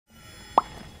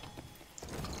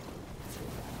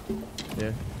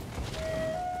Yeah.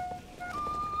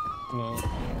 No.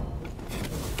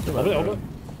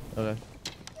 Okay.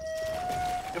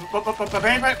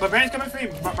 Barbarian's coming for you.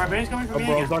 Barbarian's coming for me.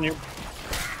 Bro, it's on you.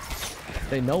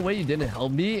 Hey, no way you didn't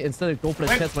help me. Instead of going for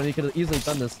the chest, man, you could have easily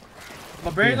done this.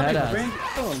 Barbarian's on me.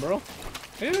 Kill him, bro.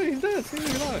 Yeah, he's dead. See,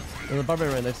 relax. There's a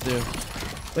barbarian right next to you.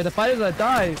 Wait, the fighter's gonna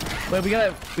die. Wait, we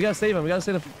gotta save him. We gotta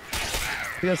save it.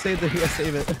 We gotta save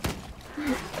it.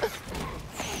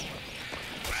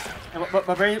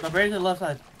 Barbarian's on the left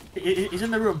side. He's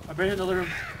in the room. Barbarian's in the room.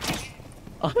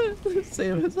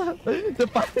 Save him. The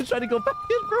fighter's trying to go back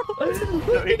in, bro. The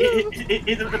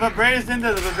barbarian's in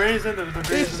there. The barbarian's in there.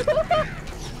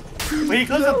 Wait, he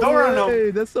closed the door on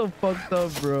him. That's so fucked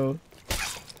up, bro.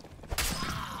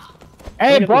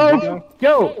 Hey, bro.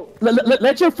 Yo,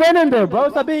 let your friend in there, bro.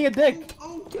 Stop being a dick.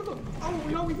 Oh, kill him. Oh,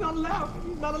 no, he's not allowed.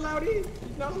 He's not allowed in.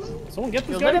 He's not allowed. Someone get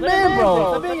this guy. Let him in,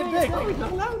 bro. Stop being a dick. No, he's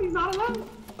not allowed. He's not allowed.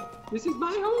 This is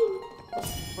my home.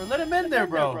 Bro, let him in there,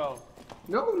 bro.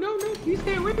 No. Please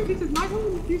stay away. This is my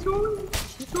home. Please go away.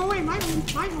 Please go away. My home.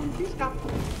 Please stop.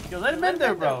 Yo, let him in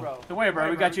there, bro. Don't worry, bro.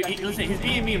 We got you. Listen, he's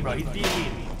being mean, bro. He's being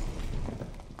mean.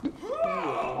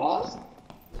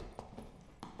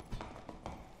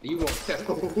 You won't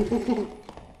settle.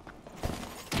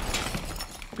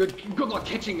 Good luck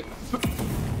catching it.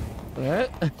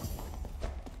 Alright.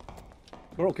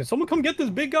 Bro, can someone come get this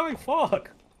big guy?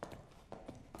 Fuck.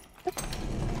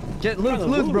 Get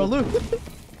loot, bro, loot.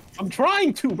 I'm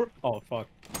trying to, bro. Oh, fuck.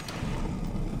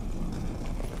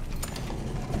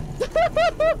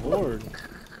 Lord.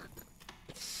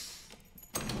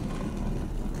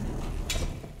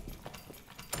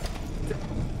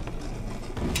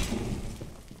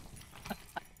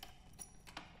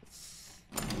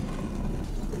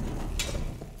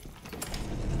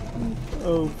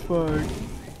 Oh, fuck.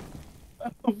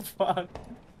 Oh, fuck.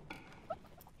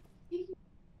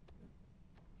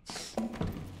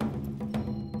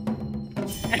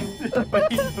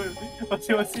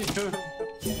 What's he doing?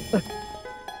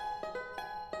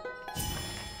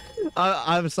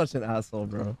 I'm such an asshole,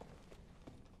 bro.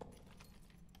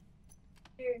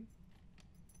 Here. You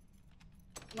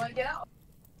wanna get out?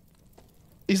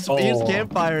 He's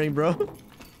campfiring, bro.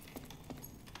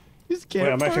 He's campfiring.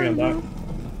 Wait, I'm actually gonna die.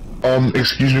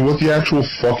 Excuse me, what the actual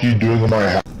fuck are you doing in my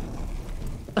house?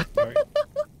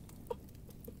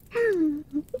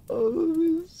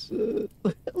 Oh shit.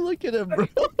 Look at him, bro.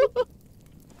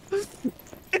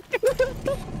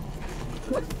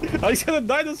 He's gonna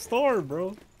die in the storm,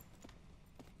 bro.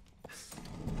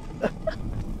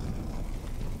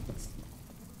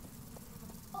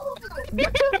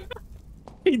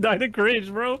 He died of cringe,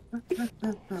 bro.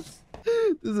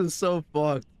 This is so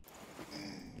fucked.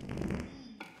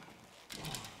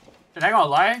 And I gonna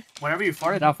lie, whenever you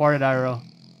farted, I farted IRL.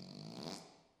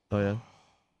 Oh yeah.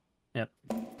 Yep.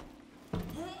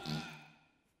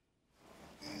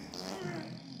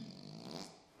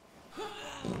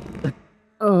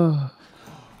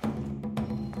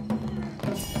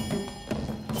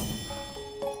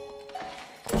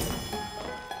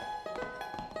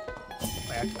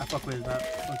 I fuck with that.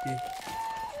 Okay.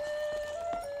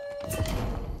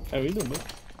 How you doing, bro?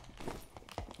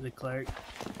 The cleric.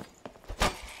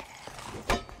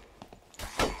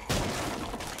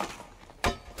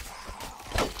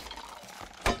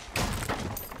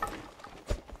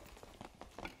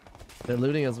 They're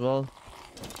looting as well.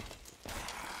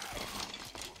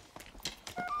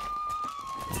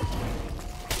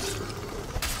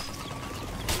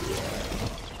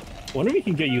 Wonder if we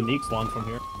can get unique spawn from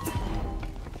here.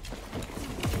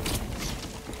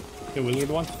 Okay, wizard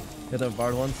one. Hit the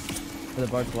bard once. Hit the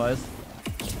bard twice.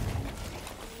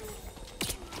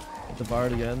 Hit the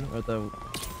bard again. Or the.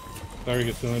 Very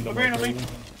good feeling.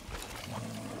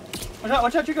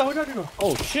 Watch out, Chico. Watch out, Chico.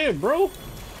 Oh shit, bro.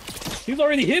 He's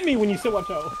already hit me when you said watch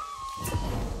out.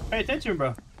 Pay attention,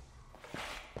 bro.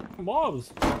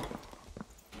 Mobs.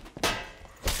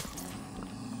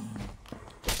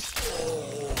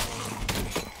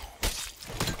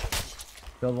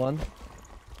 Killed one.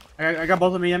 I got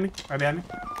both of me on me. Right behind me.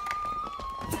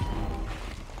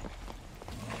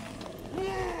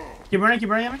 Keep running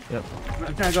at me. Yep.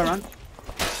 I'm trying to go around.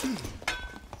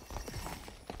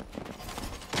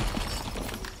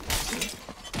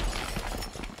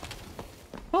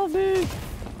 Help me!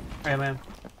 Alright, man.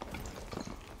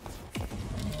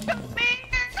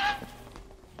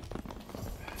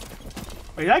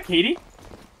 Wait, is that Katie?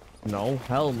 No,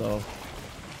 hell no.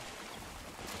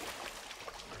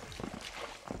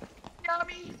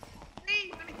 Yummy!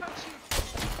 Please, let me touch you!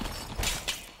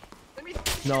 Let me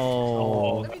touch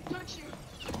No. you! Let me touch you!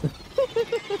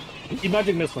 Keep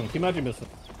magic missing. Keep magic missing.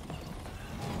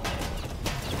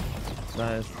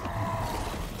 Nice.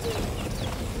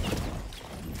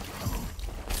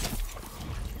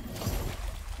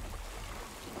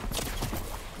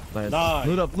 Nice. Nice.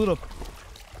 Loot up, loot up.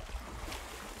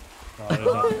 Oh, there's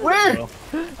not- Where?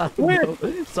 well,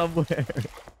 Where? Somewhere.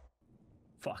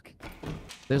 fuck.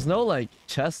 There's no like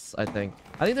chests, I think.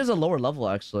 I think there's a lower level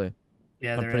actually.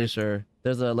 Yeah, I'm there pretty is. sure.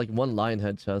 There's a like one lion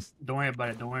head chest. Don't worry about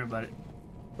it. Don't worry about it.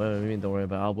 What do you mean don't worry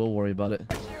about it? I will worry about it.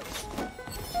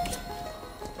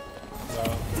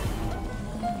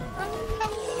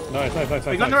 Nice, nice, nice,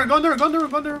 Hey, nice. go under, go under, go under,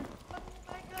 go under.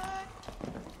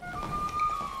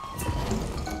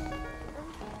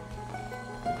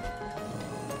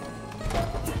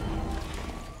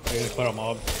 I just put a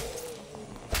mob.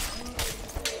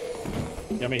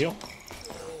 You want me to heal?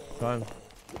 Fine.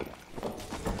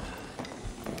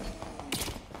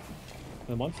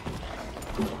 The month?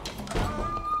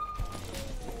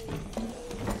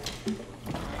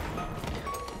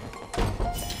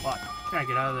 Fuck. Can't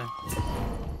get out of there.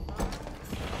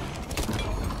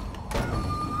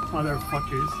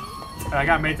 Motherfuckers. Alright, I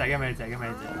got mates, I got mates, I got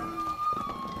mates.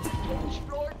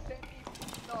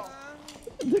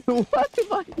 What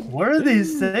am I? What are they I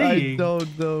saying?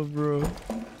 don't know, bro.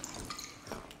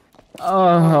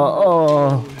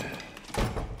 Oh.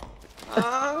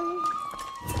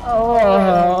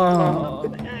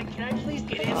 Can I please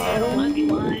get in there?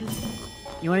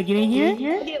 1v1. You want to get in here?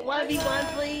 Get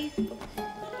 1v1, please.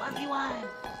 1v1.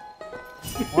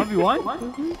 1v1? 1v1.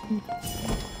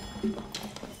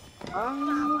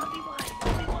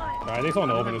 Alright, I think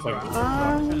someone open this like.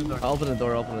 I'll open the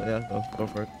door, open it. Yeah, go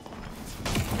for it.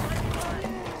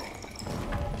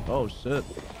 Oh shit.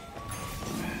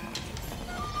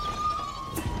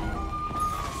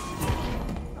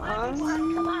 Come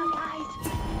on,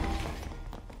 guys.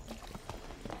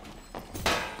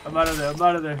 I'm out of there, I'm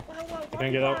out of there. I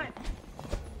can't get out.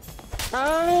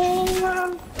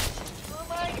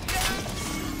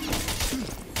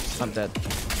 I'm dead.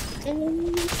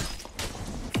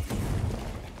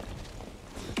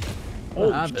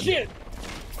 Oh happened? shit!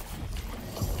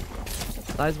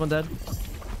 Nice, one dead.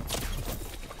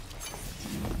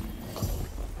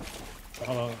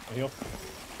 Hold on, I heal.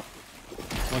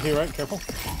 One here, right? Careful.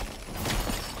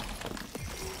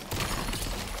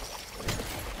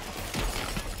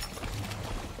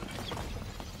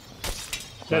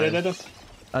 Dead.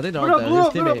 I think they're Loot all up, dead. loot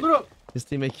up, loot up, loot up. His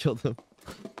teammate killed him.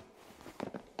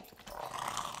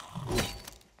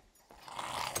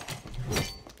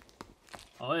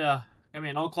 Oh yeah. I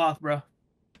mean, old cloth, bro.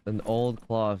 An old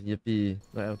cloth, yippee.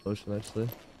 I have a potion actually.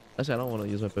 Actually, I don't want to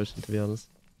use my potion to be honest.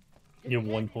 You have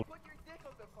one point.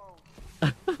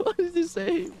 What did you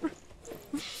say?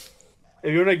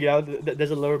 If you wanna get out,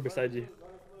 there's a lower beside you.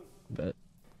 Bet.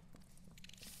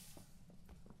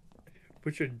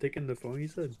 Put your dick in the phone, he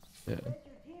said. Yeah.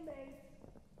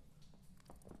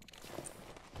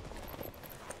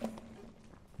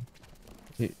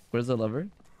 Hey, where's the lever?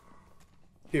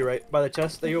 Here, right? By the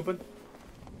chest that you open?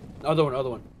 Other one, other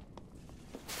one.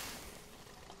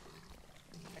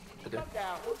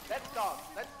 Let's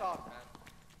talk, man.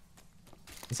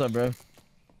 What's up, bro?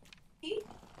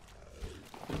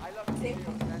 I love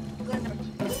videos,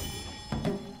 man.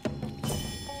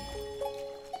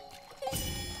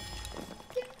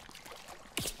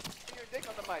 Put your dick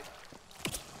on the mic.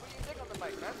 Put your dick on the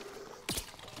mic, man.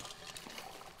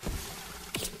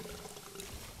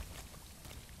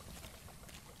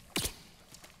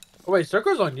 Oh wait,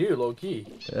 circle's on you, low key.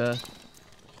 Yeah.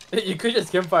 You could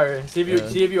just campfire and see if you Yeah.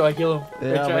 see if you like kill him.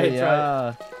 Hey, Yeah, try wait, it,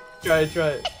 yeah. try it, try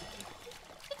it.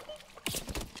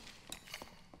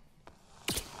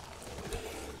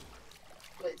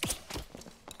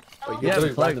 Oh, Yeah, we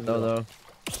flagged it though.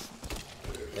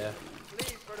 Yeah.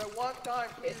 Please, for the one time,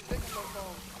 put your dick on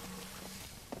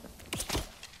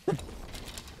the phone.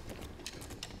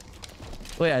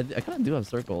 Wait, I kind of do have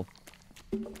circle.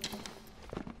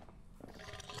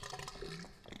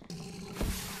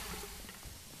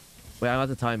 Wait, I have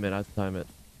to time it. I have to time it.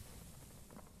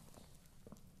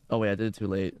 Oh wait, I did it too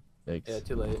late. Yikes. Yeah,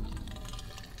 too late.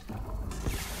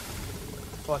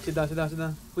 Oh, sit down, sit down, sit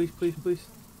down. Please, please, please.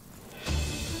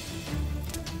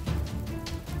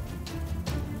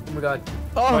 Oh my god.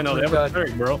 Oh, I know, my they have god. a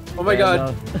turret, bro. Oh my Yeah,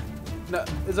 god. No,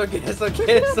 it's okay, it's okay,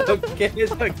 it's okay,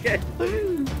 it's okay.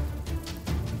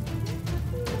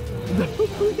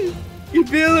 Keep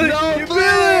healing! No, keep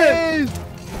healing!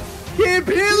 Keep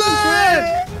healing!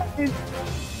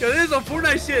 Yo, this is some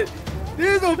Fortnite shit!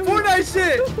 This is some Fortnite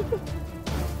shit!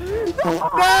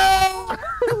 No!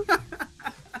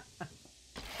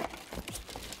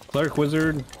 Cleric,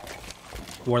 wizard,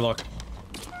 warlock.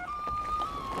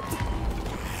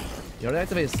 You already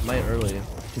activated smite early.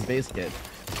 His base kit.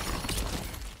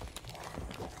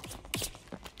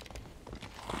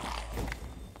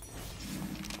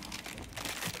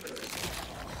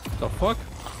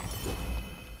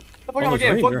 The fuck am I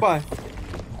getting fucked by?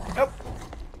 Yep.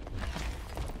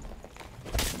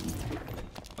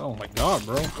 Oh my god,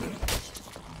 bro. I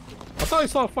thought I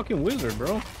saw a fucking wizard,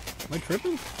 bro. Am I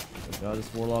tripping? Oh god,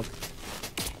 this warlock.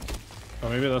 Oh,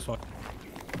 maybe that's why.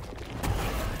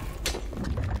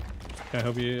 Can I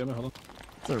help you? Hold on.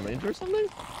 Is there a ranger or something?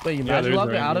 Wait, you Yeah, magic there's locked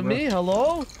a me out of ranger, me?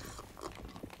 Hello?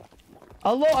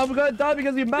 Hello? I'm gonna die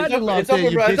because you magic It's locked open,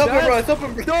 me, bro. you It's open, bitch bro. ass. It's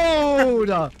open, bro.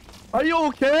 Dude! Are you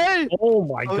okay? Oh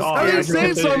my god. Are you I just saying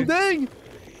hit the- something?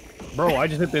 Bro, I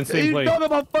just hit the insane You play. talking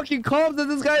about fucking comms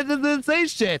and this guy didn't say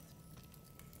shit.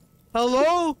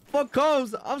 Hello? Fuck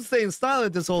comms. I'm staying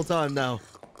silent this whole time now.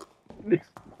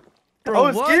 Bro, I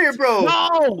was what? scared, bro.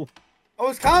 No! I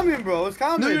was calming, bro. I was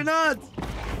calming. No, you're not.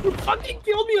 You fucking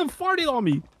killed me and farted on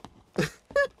me.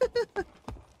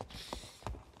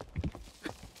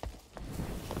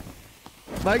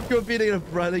 Micro B to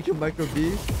Friday kill Micro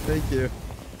B. Thank you.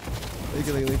 Thank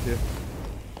you.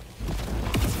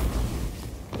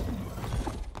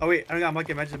 Oh wait, I don't got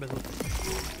monkey magic missile.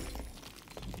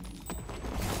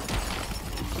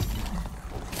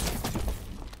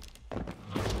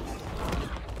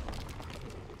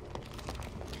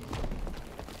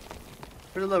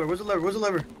 Where's the lever? Where's the lever? Where's the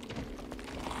lever?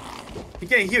 You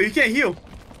can't heal. You can't heal.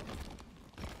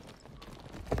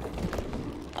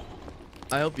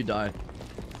 I hope you die.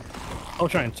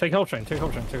 Health train. Take health train. Take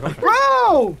health train. Take health train.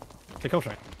 Bro! Take health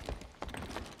train.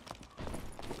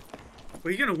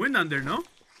 Well, you're gonna win on there, no?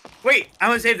 Wait, I'm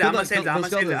gonna save that. I'm gonna save that. I'm gonna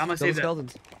save that. I'm gonna Kill save the that.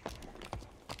 skeletons.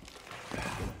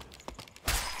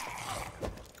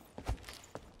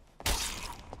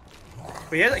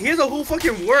 But he has a whole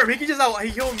fucking worm. He can just out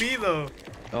heal me though.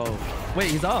 Oh,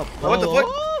 wait, he's up. What the fuck?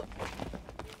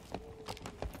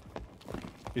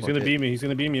 He's gonna beam me. He's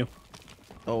gonna beam you.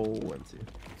 Oh, empty.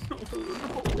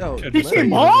 Yo, He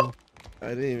came up? I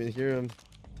didn't even hear him,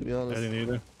 to be I honest. didn't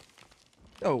either.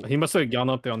 Oh, He must have gone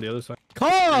up there on the other side.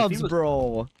 Cubs,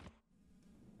 bro.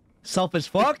 Selfish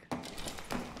fuck.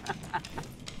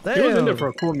 Damn. He was in there for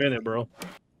a cool minute, bro.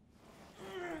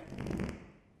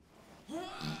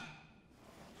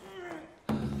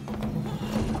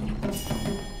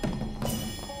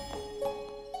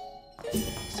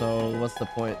 So, what's the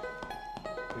point?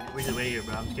 We just wait here,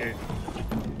 bro. I'm scared.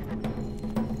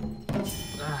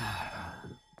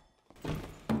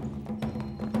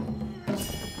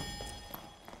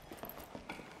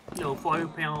 No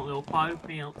 5 pounds, no 5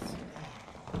 pounds.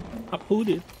 I pulled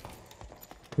it.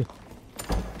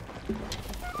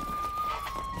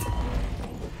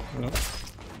 No.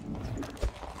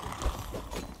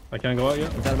 I can't go out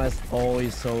yet. That man's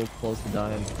always so close to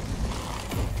dying.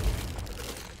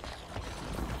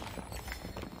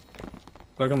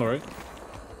 Back on the right.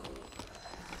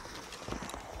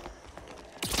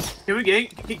 Can we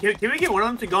get one of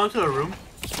them to go into a room?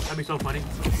 That'd be so funny.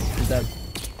 He's dead.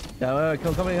 Yeah,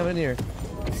 come in here.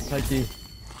 High key.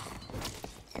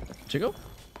 Chico?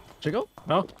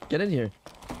 No, Get in here.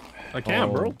 I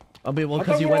can't, bro. I mean, well, I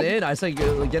because thought you we went were- in. I said,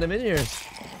 get him in here.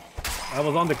 I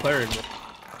was undeclared.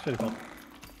 Should have called.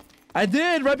 I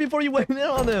did, right before you went in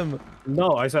on him.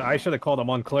 No, I said I should have called him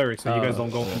on cleric so you guys don't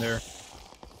go in there.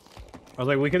 I was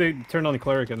like, we could have turned on the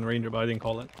cleric and ranger, but I didn't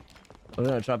call it. I'm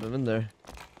gonna trap him in there.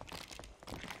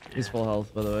 He's full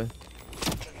health, by the way.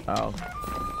 Ow.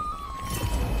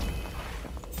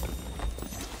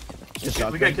 He's We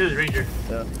gotta kill this ranger.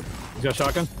 Yeah. He's got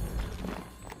shotgun.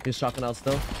 He's shocking out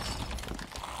still.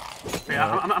 Wait,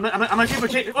 I'm gonna see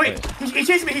if chase. Wait, he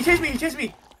chased me. He chased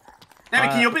me. Damn it,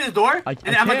 can you open this door? I And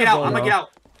then I'm gonna can't, get out. bro, I'm gonna get out.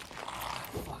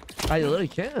 I literally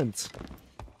can't.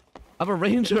 I'm a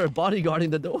ranger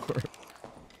bodyguarding the door.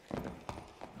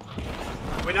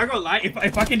 Wait, not gonna lie.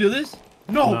 If I can do this,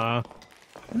 no, Nah.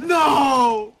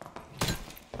 no.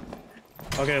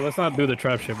 Okay, let's not do the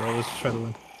trap shit, bro. Let's try to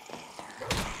win.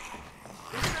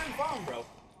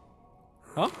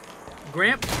 Huh?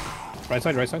 Gramp. Right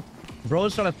side, right side.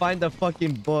 Bro's trying to find the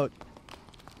fucking book.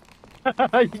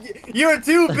 You're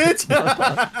too, bitch. Go.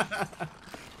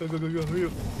 Hurry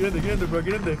up. Get in there, bro.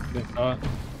 Get in there.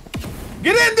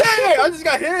 Get in there! I just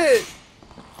got hit.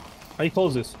 How you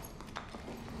close this?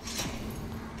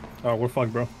 Oh, we're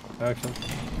fucked, bro. Actually.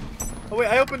 Oh wait,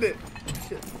 I opened it.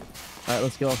 Shit. Alright,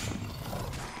 let's go.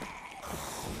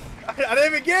 I didn't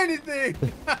even get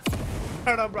anything.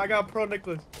 Hold on, bro. I got a pro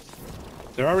necklace.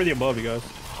 They're already above you guys.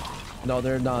 No,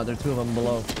 they're not. There are two of them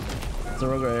below. It's a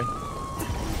rogue area.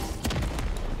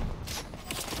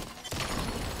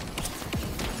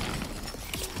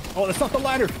 Oh, that's not the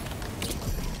ladder.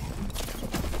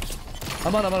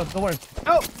 I'm on. Don't worry.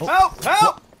 Help! Help!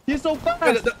 Help! He's so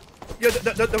fast!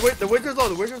 The wizard's low.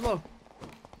 The wizard's low.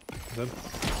 Dead.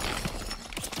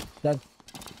 Dead.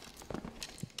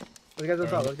 Let's get on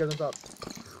top. Let's get on top.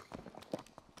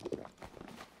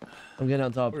 I'm getting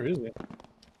on top. Where is it?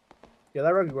 Yeah,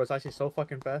 that rugby was actually so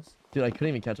fucking fast. Dude, I couldn't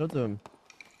even catch up to him.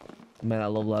 Man, I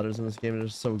love ladders in this game. They're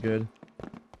so good.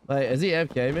 Like, is he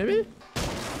AFK maybe?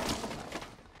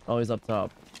 Oh, he's up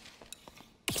top.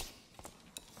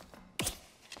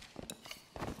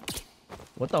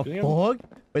 What the fuck?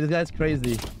 Wait, this guy's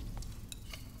crazy.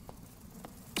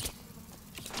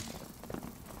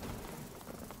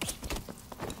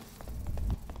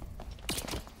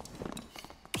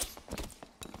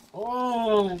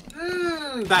 Oh,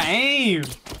 that aim.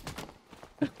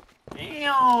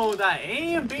 Damn, that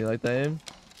aim. You like that aim?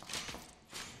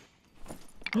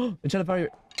 Enchanted fire.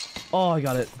 Oh, I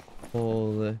got it.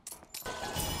 Holy.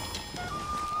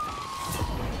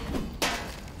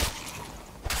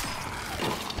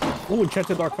 Oh,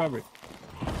 enchanted dark fabric.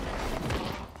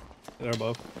 They're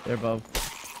above. They're above.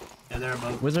 Yeah, they're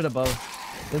above. Wizard above.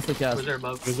 Insta cast. Wizard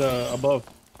above. There's above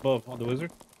on the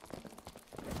wizard.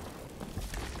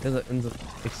 There's an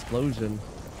explosion.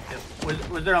 Yeah.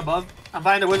 Wizard above. I'm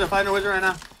finding the wizard. Find the wizard right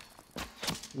now.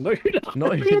 No, you're not.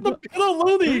 No, You're the pillow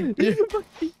loading. You're a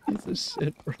fucking piece of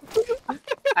shit, bro.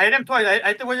 I hit him twice. I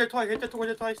hit the wizard twice. Hit the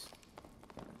wizard twice.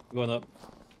 Going up.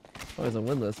 Oh, he's a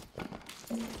winless.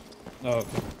 Oh,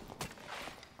 okay.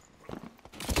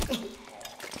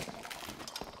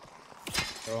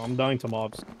 Bro, I'm dying to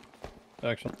mobs.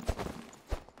 Actually.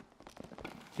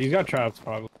 He's got traps,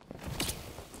 probably.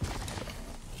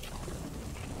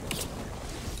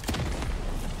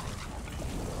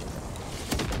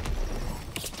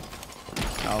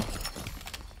 Ow.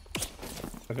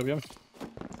 Back up, Yum.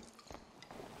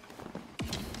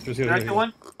 Just Back to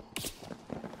one.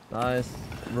 Nice.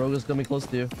 Rogue is gonna be close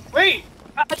to you. Wait!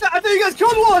 I thought you guys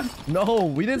killed one! No,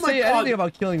 we didn't Oh my say God. anything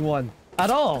about killing one.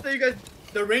 At I all. thought you guys...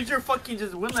 The ranger fucking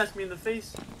just windlassed me in the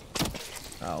face.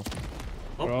 Ow.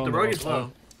 Oh, Bro, the no, rug is no.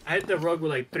 low. I hit the rug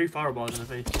with like 3 fireballs in the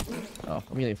face. Oh,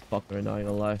 I'm getting fucked right now, I ain't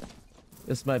gonna lie.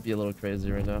 This might be a little crazy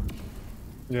right now.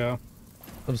 Yeah.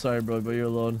 I'm sorry, bro, but you're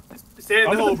alone. Stay in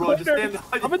the I'm in hole, the bro. Just corner. stay in the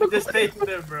hole. I'm in the Just stay in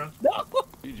there, bro. No.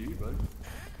 GG, bud.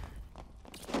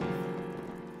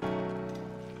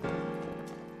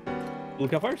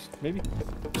 Look out first, maybe.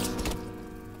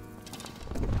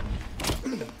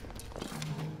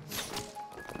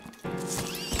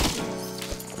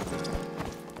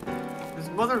 This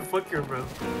motherfucker, bro.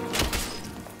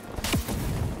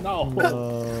 No.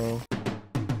 No.